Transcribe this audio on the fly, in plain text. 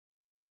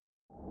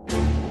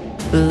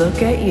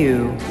Look at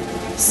you.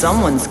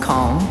 Someone's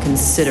calm,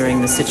 considering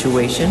the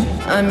situation.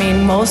 I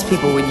mean, most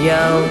people would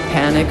yell,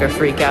 panic, or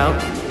freak out.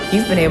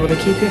 You've been able to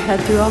keep your head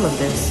through all of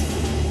this.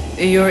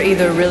 You're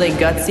either really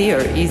gutsy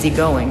or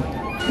easygoing.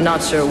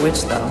 Not sure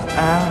which, though.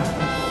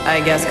 I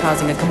guess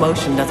causing a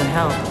commotion doesn't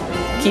help.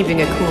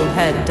 Keeping a cool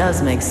head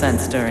does make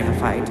sense during a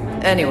fight.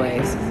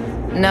 Anyways,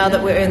 now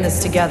that we're in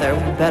this together, we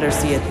better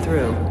see it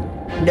through.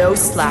 No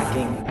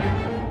slacking.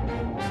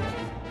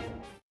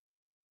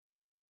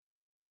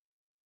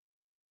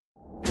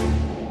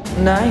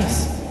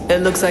 Nice.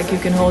 It looks like you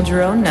can hold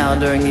your own now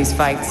during these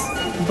fights.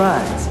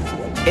 But,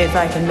 if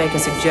I can make a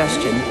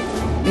suggestion,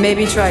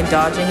 maybe try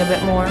dodging a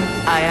bit more.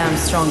 I am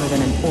stronger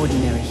than an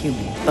ordinary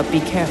human, but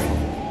be careful.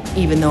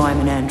 Even though I'm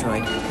an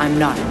android, I'm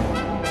not.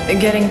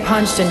 Getting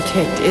punched and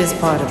kicked is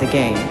part of the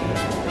game.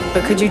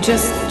 But could you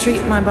just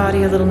treat my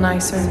body a little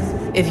nicer?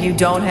 If you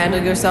don't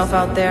handle yourself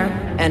out there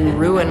and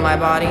ruin my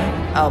body,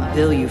 I'll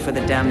bill you for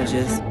the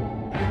damages.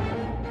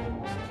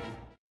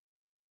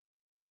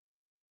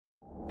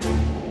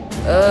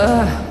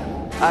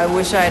 I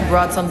wish I had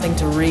brought something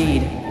to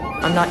read.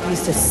 I'm not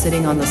used to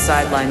sitting on the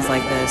sidelines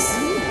like this.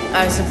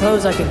 I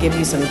suppose I could give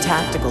you some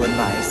tactical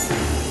advice.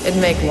 It'd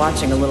make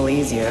watching a little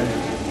easier.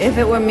 If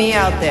it were me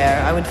out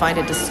there, I would find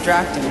it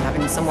distracting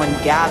having someone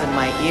gab in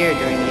my ear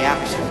during the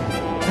action.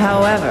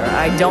 However,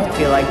 I don't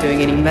feel like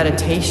doing any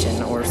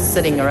meditation or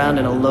sitting around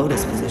in a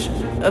lotus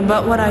position.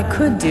 But what I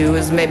could do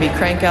is maybe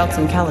crank out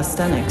some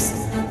calisthenics.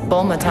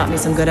 Bulma taught me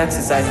some good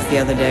exercises the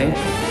other day.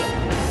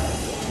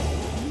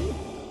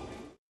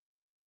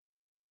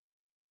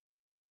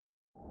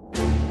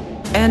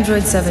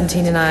 Android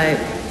 17 and I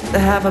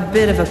have a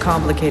bit of a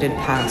complicated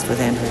past with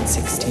Android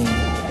 16.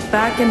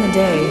 Back in the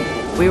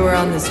day, we were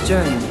on this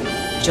journey,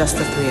 just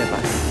the three of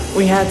us.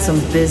 We had some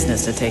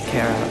business to take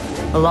care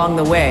of. Along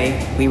the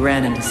way, we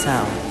ran into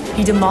Cell.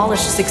 He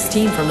demolished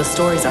 16 from the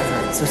stories I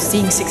heard, so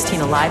seeing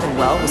 16 alive and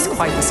well was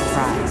quite the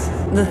surprise.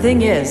 The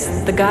thing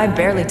is, the guy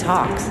barely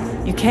talks.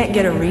 You can't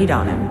get a read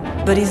on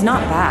him, but he's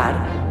not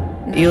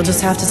bad. You'll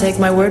just have to take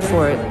my word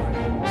for it.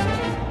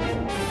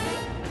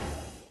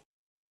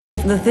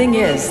 The thing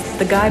is,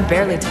 the guy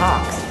barely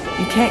talks.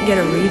 You can't get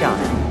a read on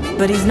him,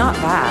 but he's not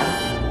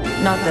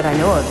bad. Not that I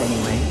know of,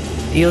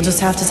 anyway. You'll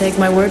just have to take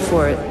my word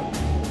for it.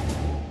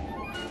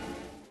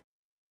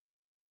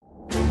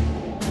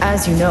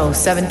 As you know,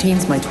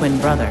 17's my twin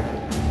brother.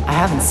 I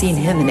haven't seen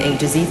him in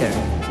ages either.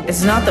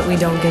 It's not that we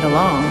don't get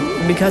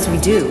along, because we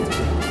do.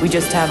 We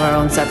just have our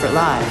own separate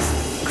lives.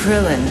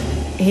 Krillin,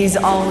 he's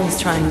always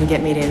trying to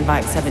get me to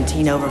invite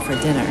 17 over for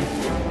dinner.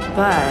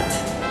 But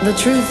the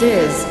truth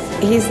is,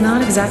 he's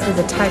not exactly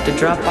the type to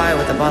drop by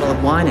with a bottle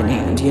of wine in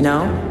hand, you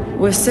know?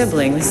 We're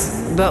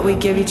siblings, but we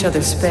give each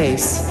other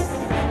space.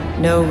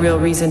 No real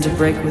reason to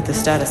break with the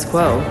status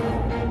quo.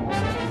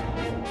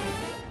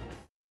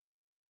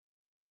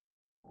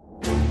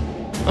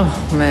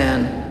 Oh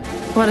man,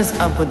 what is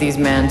up with these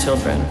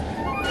man-children?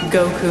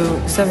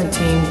 Goku,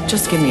 17,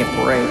 just give me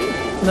a break.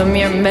 The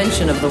mere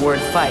mention of the word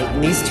fight,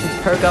 and these two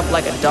perk up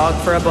like a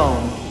dog for a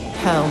bone.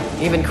 Hell,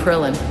 even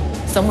Krillin.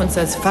 Someone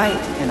says fight,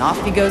 and off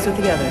he goes with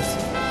the others.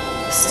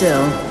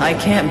 Still, I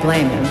can't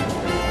blame him.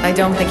 I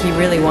don't think he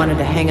really wanted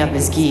to hang up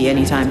his gi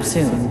anytime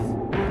soon.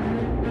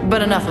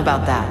 But enough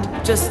about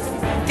that. Just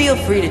feel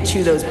free to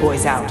chew those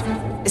boys out,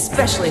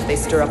 especially if they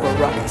stir up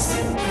a ruckus.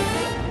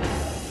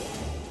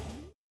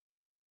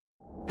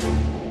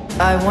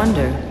 I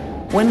wonder,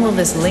 when will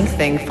this link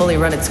thing fully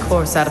run its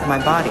course out of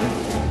my body?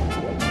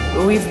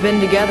 We've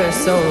been together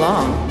so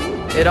long,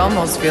 it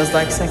almost feels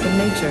like second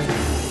nature.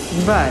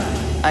 But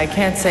I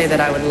can't say that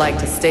I would like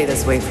to stay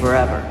this way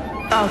forever.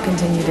 I'll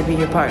continue to be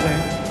your partner.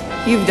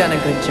 You've done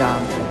a good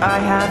job. I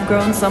have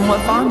grown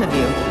somewhat fond of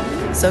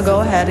you. So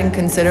go ahead and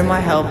consider my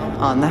help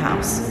on the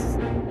house.